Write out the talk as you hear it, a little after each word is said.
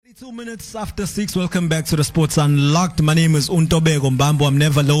2 minutes after 6, welcome back to the Sports Unlocked. My name is Untobeko Mbambo. I'm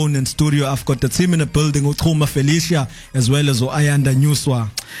never alone in studio. I've got the team in the building, Utruma Felicia, as well as Ayanda Newswa.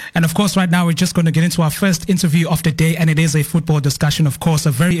 And of course, right now, we're just going to get into our first interview of the day, and it is a football discussion, of course,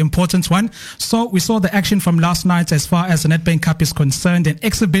 a very important one. So we saw the action from last night as far as the Nedbank Cup is concerned, an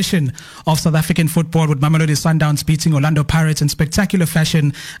exhibition of South African football with Mamelodi Sundowns beating Orlando Pirates in spectacular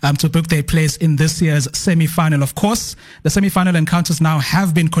fashion to book their place in this year's semi-final. Of course, the semi-final encounters now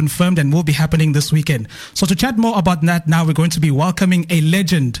have been confirmed and will be happening this weekend. So to chat more about that now, we're going to be welcoming a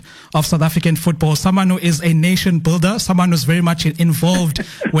legend of South African football, someone who is a nation builder, someone who's very much involved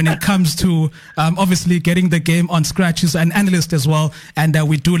when it comes to obviously getting the game on scratch. He's an analyst as well, and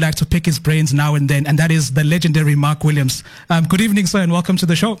we do like to pick his brains now and then, and that is the legendary Mark Williams. Good evening, sir, and welcome to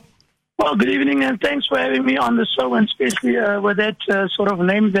the show. Well, good evening, and thanks for having me on the show, and especially with that sort of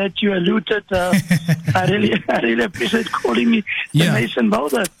name that you alluded. I really appreciate calling me the nation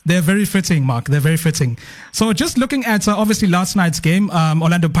builder. They're very fitting, Mark. They're very fitting. So just looking at obviously last night's game,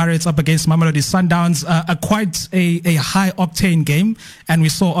 Orlando Pirates up against Mamelodi Sundowns, quite a high-octane game, and we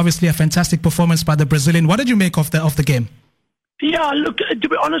saw obviously a fantastic performance by the Brazilian. What did you make of the game? Yeah, look, to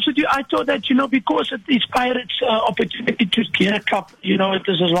be honest with you, I thought that, because it is Pirates' opportunity to get a cup, it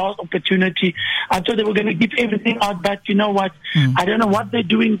is a last opportunity. I thought they were going to give everything out, but you know what? I don't know what they're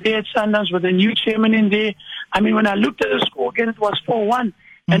doing there at Sundowns with the new chairman in there. I mean, when I looked at the score again, it was 4-1.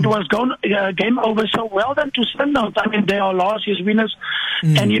 And it was game over. So well done to Sundowns. I mean, they are last year's winners.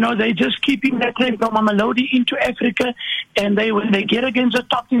 And, they're just keeping that trend from Mamelodi into Africa. And when they get against the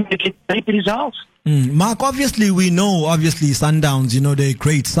top team, they get great results. Mark, we know, Sundowns, they're a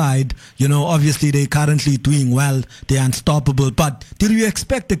great side. Obviously they're currently doing well. They're unstoppable. But did you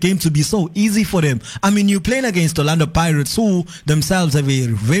expect the game to be so easy for them? I mean, you're playing against Orlando Pirates, who themselves have a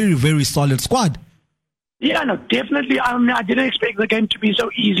very, very solid squad. Yeah, no, definitely. I didn't expect the game to be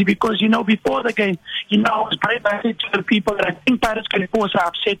so easy because, before the game, I was very happy to the people that I think Pirates can cause are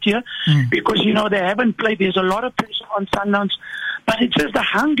upset here because, they haven't played. There's a lot of pressure on Sundowns, but it's just the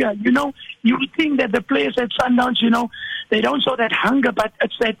hunger. You would think that the players at Sundowns, they don't show that hunger, but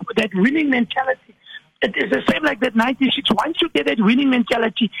it's that winning mentality. It is the same like that 96. Once you get that winning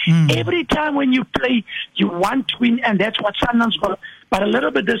mentality, every time when you play, you want to win, and that's what Sundowns got. But a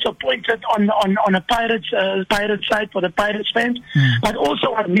little bit disappointed on a Pirates side for the Pirates fans. But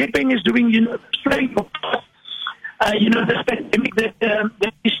also what Nedbank is doing, playing for this pandemic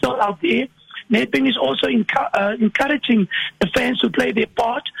that is still out there. Nedbank is also encouraging the fans to play their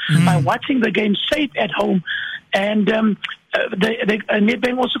part by watching the game safe at home. And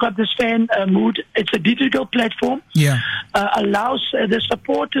Nedbank also got this fan mood. It's a digital platform. Allows the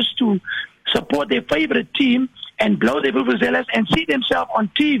supporters to support their favorite team and blow their vuvuzelas and see themselves on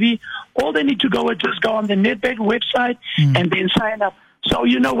TV. All they need to go is just go on the Nedbank website and then sign up. So,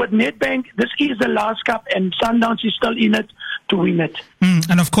 with Nedbank, this is the last cup, and Sundowns is still in it to win it.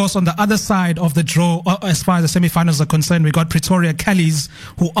 And of course, on the other side of the draw, as far as the semi-finals are concerned, we got Pretoria Callies,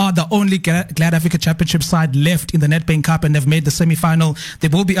 who are the only Glad Africa Championship side left in the Nedbank Cup, and they've made the semi-final. They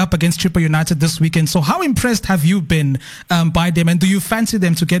will be up against Chippa United this weekend. So how impressed have you been by them, and do you fancy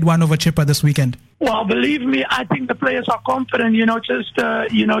them to get one over Chippa this weekend? Well, believe me, I think the players are confident, just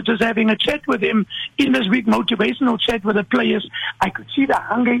having a chat with them in this week, motivational chat with the players. I could see the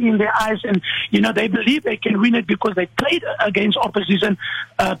hunger in their eyes, and, they believe they can win it because they played against opposition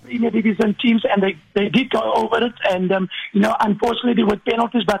Premier Division teams, and they did go over it, and, unfortunately with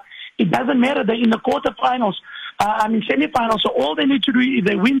penalties, but it doesn't matter. They're in the quarterfinals, semi-finals, so all they need to do is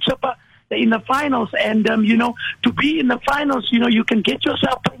they win Chippa, they're in the finals, and, to be in the finals, you can get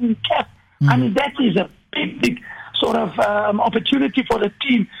yourself playing in CAF. I mean, that is a big sort of opportunity for the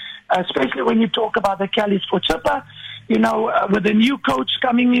team, especially when you talk about the Callies for Chippa. With the new coach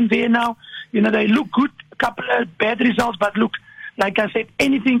coming in there now, they look good, a couple of bad results, but look, like I said,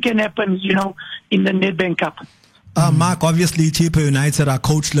 anything can happen, in the Nedbank Cup. Mark, obviously, Chippa United are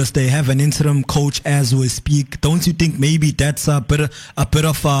coachless. They have an interim coach as we speak. Don't you think maybe that's a bit of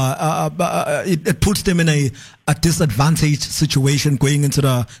it puts them in a disadvantaged situation going into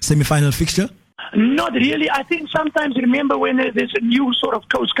the semi-final fixture? Not really. I think sometimes, remember, when there's a new sort of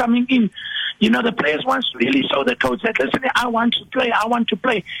coach coming in, the players want to really show the coach that, listen, I want to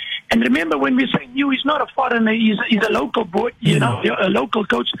play. And remember, when we say new, he's not a foreigner, he's a local boy, a local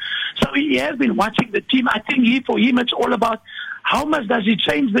coach. So he has been watching the team. I think for him, it's all about how much does he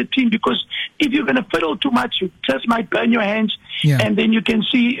change the team, because if you're going to fiddle too much, you just might burn your hands, and then you can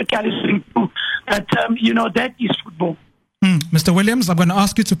see Callies through. But, that is football. Mr. Williams, I'm going to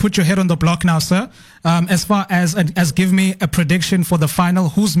ask you to put your head on the block now, sir. As far as give me a prediction for the final,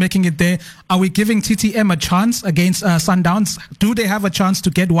 who's making it there? Are we giving TTM a chance against Sundowns? Do they have a chance to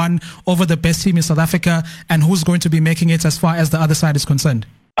get one over the best team in South Africa? And who's going to be making it as far as the other side is concerned?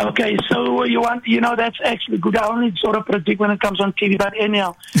 Okay, so that's actually good. I only sort of predict when it comes on TV, but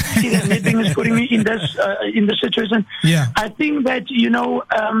anyhow, see that Nedbank is putting me in this situation. Yeah. I think that,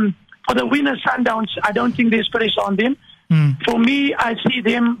 for the winner Sundowns, I don't think there's pressure on them. For me, I see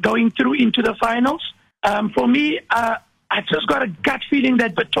them going through into the finals. For me, I just got a gut feeling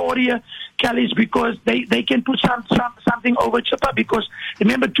that Pretoria, Callies, because they can put something over Chippa, because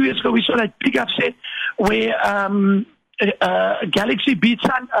remember 2 years ago we saw that big upset where Galaxy beat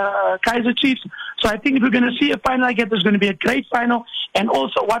Kaizer Chiefs. So I think if we're going to see a final like that, there's going to be a great final. And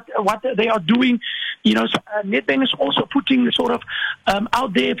also what they are doing, Nedbank is also putting sort of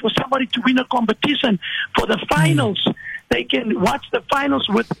out there for somebody to win a competition for the finals. They can watch the finals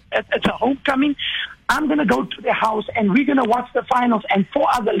it's a homecoming. I'm going to go to their house and we're going to watch the finals and 4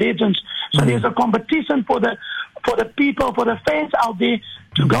 other legends. So there's a competition for the people, for the fans out there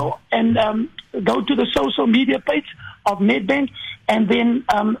to go and go to the social media page of Nedbank and then,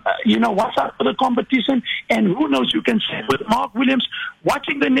 watch out for the competition. And who knows, you can sit with Mark Williams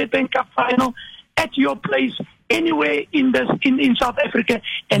watching the Nedbank Cup final at your place anywhere in South Africa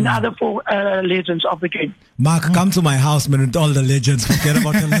and other 4 legends of the game. Mark, come to my house, man, with all the legends. Forget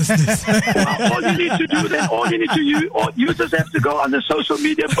about the listeners. All you need to do then, you just have to go on the social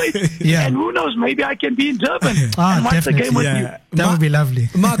media page. Yeah. And who knows, maybe I can be in Durban and watch the game with you. That would be lovely.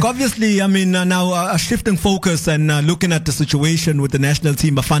 Mark, obviously, I mean, now shifting focus and looking at the situation with the national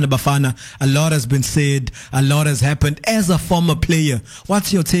team, Bafana, a lot has been said, a lot has happened. As a former player,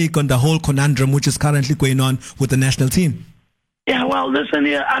 what's your take on the whole conundrum which is currently going on with the national team? Yeah, well, listen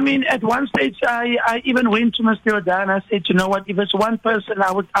here. I mean, at one stage, I even went to Mr. Oda and I said, you know what, if it's one person,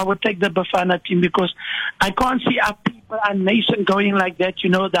 I would take the Bafana team, because I can't see our people, our nation going like that,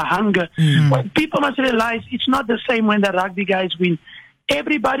 the hunger. Well, people must realize it's not the same when the rugby guys win.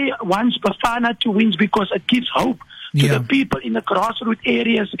 Everybody wants Bafana to win because it gives hope to the people in the grassroots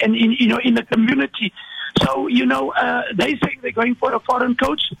areas and in the community. So, they say they're going for a foreign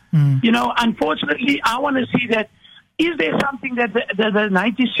coach. Unfortunately, I want to see that. Is there something that the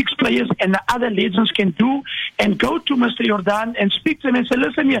 96 players and the other legends can do, and go to Mr. Jordan and speak to him and say,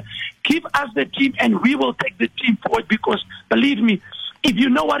 listen here, give us the team and we will take the team forward, because believe me, if you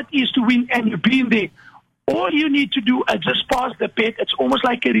know what it is to win and you've been there, all you need to do is just pass the bet. It's almost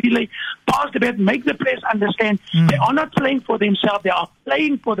like a relay. Pass the bet, make the players understand they are not playing for themselves. They are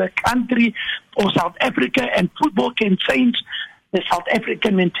playing for the country, for South Africa, and football can change the South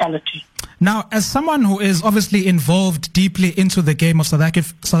African mentality. Now, as someone who is obviously involved deeply into the game of South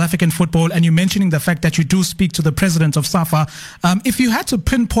African football, and you're mentioning the fact that you do speak to the president of SAFA, if you had to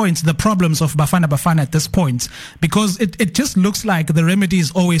pinpoint the problems of Bafana at this point, because it just looks like the remedy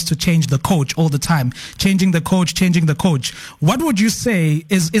is always to change the coach all the time, changing the coach. What would you say?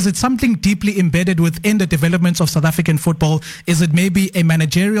 Is it something deeply embedded within the development of South African football? Is it maybe a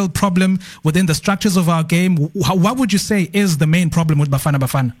managerial problem within the structures of our game? What would you say is the main problem with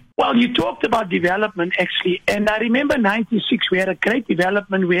Bafana? Well, you talked about development, actually. And I remember 96, we had a great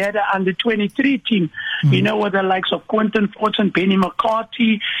development. We had an under-23 team, with the likes of Quentin Fortson, Benny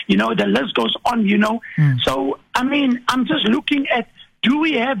McCarthy, the list goes on, So, I mean, I'm just looking at, do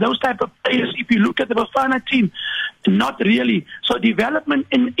we have those type of players? If you look at the Bafana team, not really. So development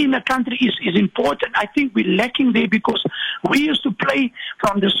in the country is important. I think we're lacking there, because we used to play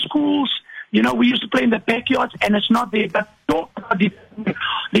from the schools. We used to play in the backyards, and it's not there. But talk about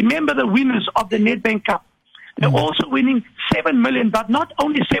remember the winners of the Nedbank Cup. They're also winning 7 million, but not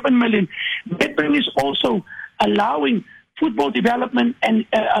only 7 million. Nedbank is also allowing football development and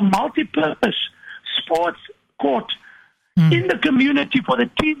a multi-purpose sports court in the community for the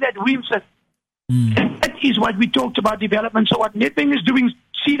team that wins it. And that is what we talked about development. So what Nedbank is doing,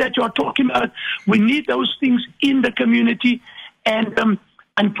 see that you're talking about, we need those things in the community. And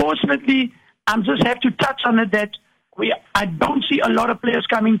unfortunately, I just have to touch on it that I don't see a lot of players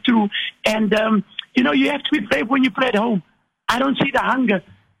coming through. And, you have to be brave when you play at home. I don't see the hunger.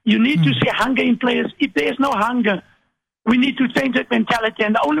 You need to see hunger in players. If there's no hunger, we need to change that mentality.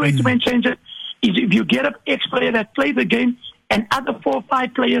 And the only way to change it is if you get an ex-player that play the game and other 4 or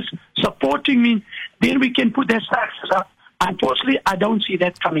 5 players supporting me, then we can put that success up. Unfortunately, I don't see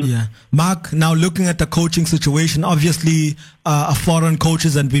that coming. Yeah. Mark, now looking at the coaching situation, obviously a foreign coach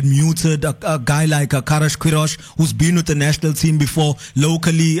has been muted. A guy like Karash Quirosh, who's been with the national team before.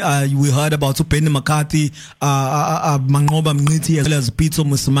 Locally, we heard about Benny McCarthy, Mangoba Mniti, as well as Pitso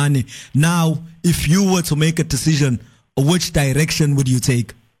Musimane. Now, if you were to make a decision, which direction would you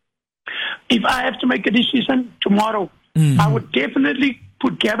take? If I have to make a decision tomorrow, I would definitely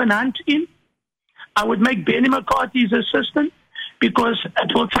put Gavin Hunt in. I would make Benny McCarthy his assistant because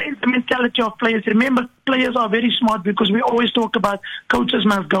it will change the mentality of players. Remember, players are very smart because we always talk about coaches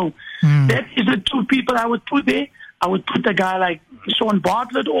must go. That is the two people I would put there. I would put a guy like Sean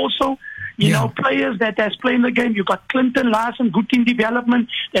Bartlett also. You know, players that has played in the game. You've got Clinton Larson, good team development,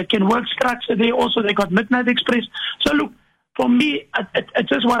 that can work structure there. Also, they got Midnight Express. So, look, for me, it's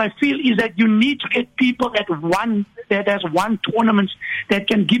just what I feel is that you need to get people that has won tournaments that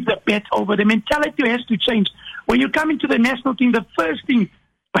can give the bet over. The mentality has to change. When you come into the national team, the first thing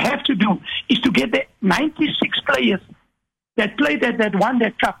you have to do is to get the 96 players that played that won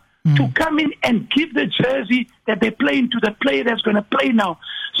that cup to come in and give the jersey that they're playing to the player that's going to play now.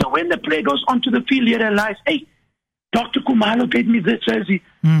 So when the player goes onto the field, he realizes, hey, Dr. Kumalo gave me this jersey.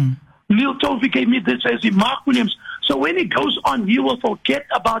 Neil Tovey gave me this jersey. Mark Williams. So when he goes on, he will forget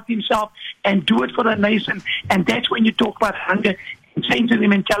about himself and do it for the nation. And that's when you talk about hunger and changing the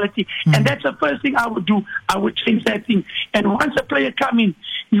mentality. And that's the first thing I would do. I would change that thing. And once a player comes in,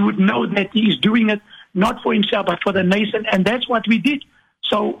 you would know that he is doing it not for himself, but for the nation. And that's what we did.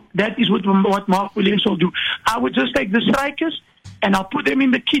 So that is what Mark Williams will do. I would just take the strikers and I'll put them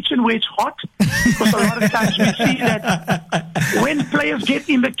in the kitchen where it's hot. Because a lot of times we see that when players get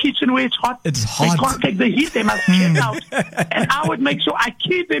in the kitchen where it's hot, they can't take the heat, they must get out. And I would make sure I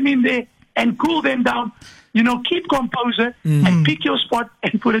keep them in there and cool them down. You know, keep composure and pick your spot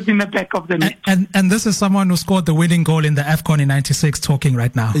and put it in the back of the net. And this is someone who scored the winning goal in the AFCON in '96 talking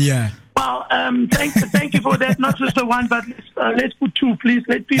right now. Yeah. Well, thank you for that. Not just the one, but let's put two, please.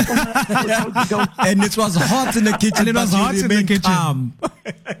 Let people know. And it was hot in the kitchen. It was hot in the kitchen. Calm.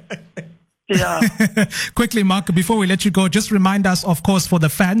 Yeah. Quickly, Mark, before we let you go, just remind us, of course, for the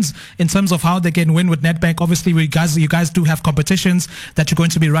fans in terms of how they can win with Nedbank. Obviously, you guys do have competitions that you're going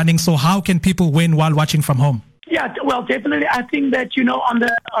to be running. So how can people win while watching from home? Yeah, well, definitely. I think that, you know, on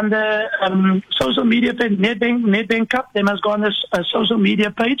the social media page, Nedbank Cup, they must go on this social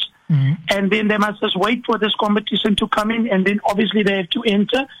media page. And then they must just wait for this competition to come in, and then obviously they have to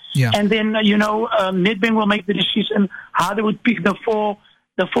enter. Yeah. And then, you know, Nedbank will make the decision how they would pick the four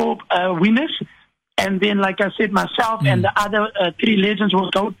winners. And then, like I said, myself and the other three legends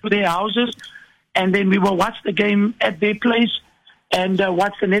will go to their houses, and then we will watch the game at their place and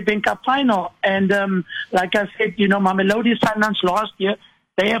watch the Nedbank Cup final. And like I said, you know, Mamelodi Sundowns last year,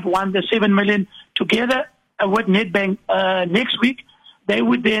 they have won the 7 million together with Nedbank. Next week,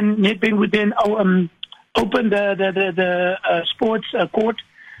 Nedbank would then open the sports court,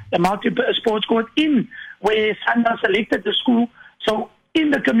 the multi-sports court in where Sundowns selected the school. So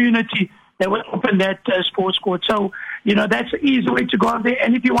in the community, they will open that sports court. So, you know, that's an easy way to go out there.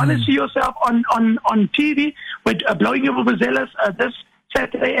 And if you want to see yourself on TV with blowing your vuvuzelas this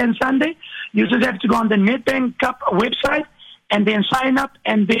Saturday and Sunday, you just have to go on the Nedbank Cup website and then sign up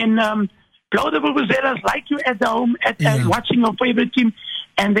and then blow the vuvuzelas like you at the home at watching your favorite team,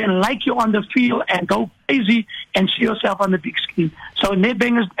 and then like you on the field and go crazy and see yourself on the big screen. So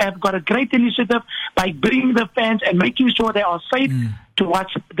Nedbank have got a great initiative by bringing the fans and making sure they are safe to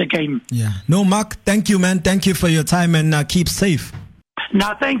watch the game. Yeah. No, Mark, thank you, man. Thank you for your time, and keep safe.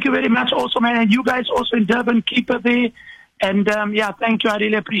 Now, thank you very much also, man. And you guys also in Durban, keep it there. And thank you. I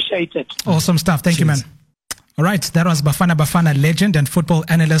really appreciate it. Awesome stuff. Thank you, man. All right, that was Bafana legend and football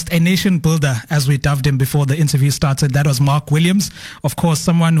analyst, a nation builder, as we dubbed him before the interview started. That was Mark Williams, of course,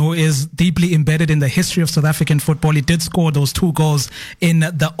 someone who is deeply embedded in the history of South African football. He did score those 2 goals in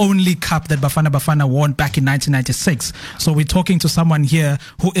the only cup that Bafana won back in 1996. So we're talking to someone here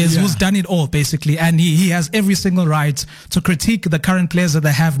who's done it all, basically, and he has every single right to critique the current players that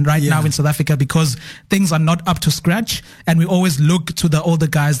they have right now in South Africa, because things are not up to scratch, and we always look to the older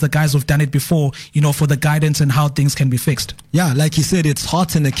guys, the guys who've done it before, you know, for the guidance and how things can be fixed. Yeah, like he said, it's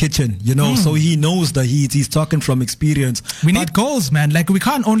hot in the kitchen, you know, so he knows the heat. He's talking from experience. We need goals, man. Like, we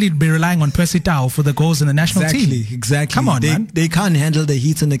can't only be relying on Percy Tau for the goals in the national team. Exactly. Come on, man. They can't handle the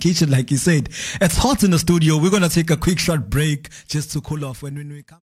heat in the kitchen, like he said. It's hot in the studio. We're going to take a quick short break just to cool off. When we come